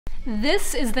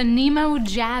This is the NEMO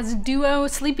Jazz Duo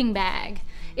sleeping bag.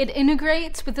 It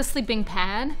integrates with the sleeping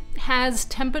pad, has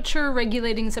temperature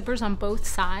regulating zippers on both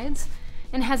sides,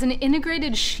 and has an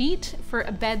integrated sheet for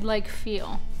a bed-like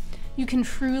feel. You can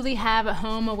truly have a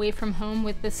home away from home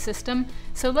with this system,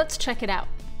 so let's check it out.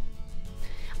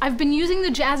 I've been using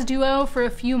the Jazz Duo for a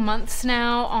few months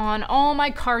now on all my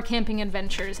car camping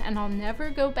adventures, and I'll never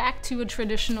go back to a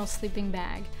traditional sleeping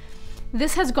bag.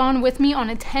 This has gone with me on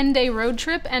a 10-day road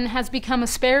trip and has become a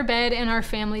spare bed in our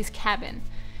family's cabin.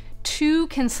 2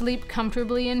 can sleep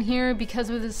comfortably in here because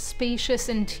of the spacious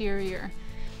interior.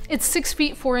 It's 6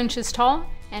 feet 4 inches tall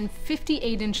and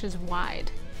 58 inches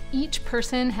wide. Each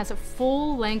person has a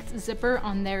full-length zipper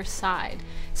on their side.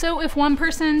 So if one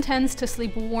person tends to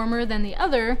sleep warmer than the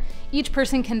other, each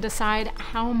person can decide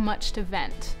how much to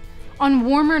vent. On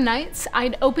warmer nights,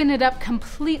 I'd open it up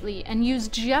completely and use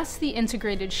just the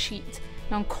integrated sheet.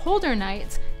 And on colder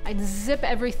nights, I'd zip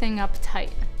everything up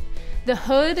tight. The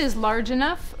hood is large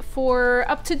enough for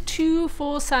up to 2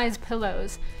 full-size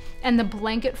pillows, and the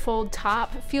blanket fold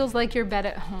top feels like your bed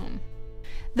at home.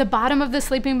 The bottom of the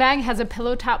sleeping bag has a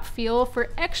pillow top feel for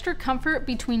extra comfort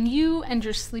between you and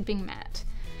your sleeping mat.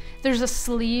 There's a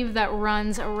sleeve that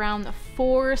runs around the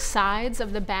 4 sides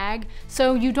of the bag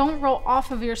so you don't roll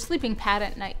off of your sleeping pad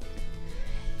at night.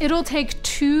 It'll take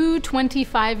 2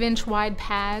 25-inch wide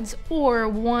pads or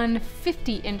 1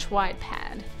 50-inch wide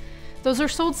pad. Those are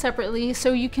sold separately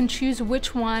so you can choose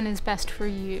which one is best for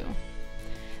you.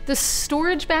 The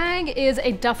storage bag is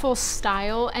a duffel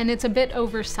style and it's a bit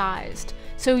oversized,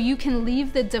 so you can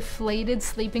leave the deflated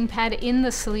sleeping pad in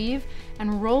the sleeve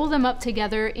and roll them up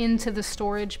together into the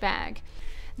storage bag.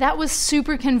 That was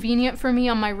super convenient for me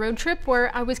on my road trip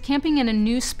where I was camping in a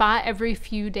new spot every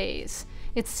few days.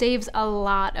 It saves a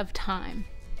lot of time.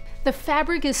 The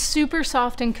fabric is super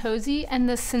soft and cozy, and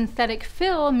the synthetic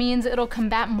fill means it'll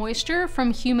combat moisture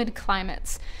from humid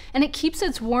climates, and it keeps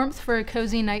its warmth for a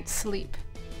cozy night's sleep.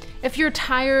 If you're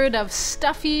tired of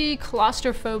stuffy,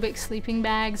 claustrophobic sleeping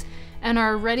bags and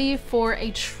are ready for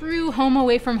a true home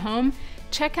away from home,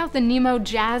 check out the NEMO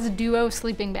Jazz Duo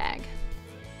sleeping bag.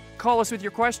 Call us with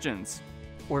your questions.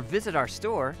 Or visit our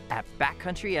store at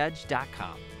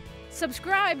backcountryedge.com.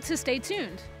 Subscribe to stay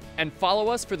tuned. And follow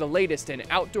us for the latest in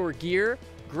outdoor gear,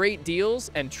 great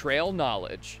deals, and trail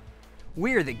knowledge.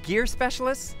 We're the gear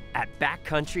specialists at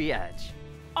Backcountry Edge.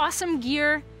 Awesome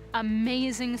gear,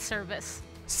 amazing service.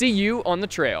 See you on the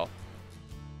trail.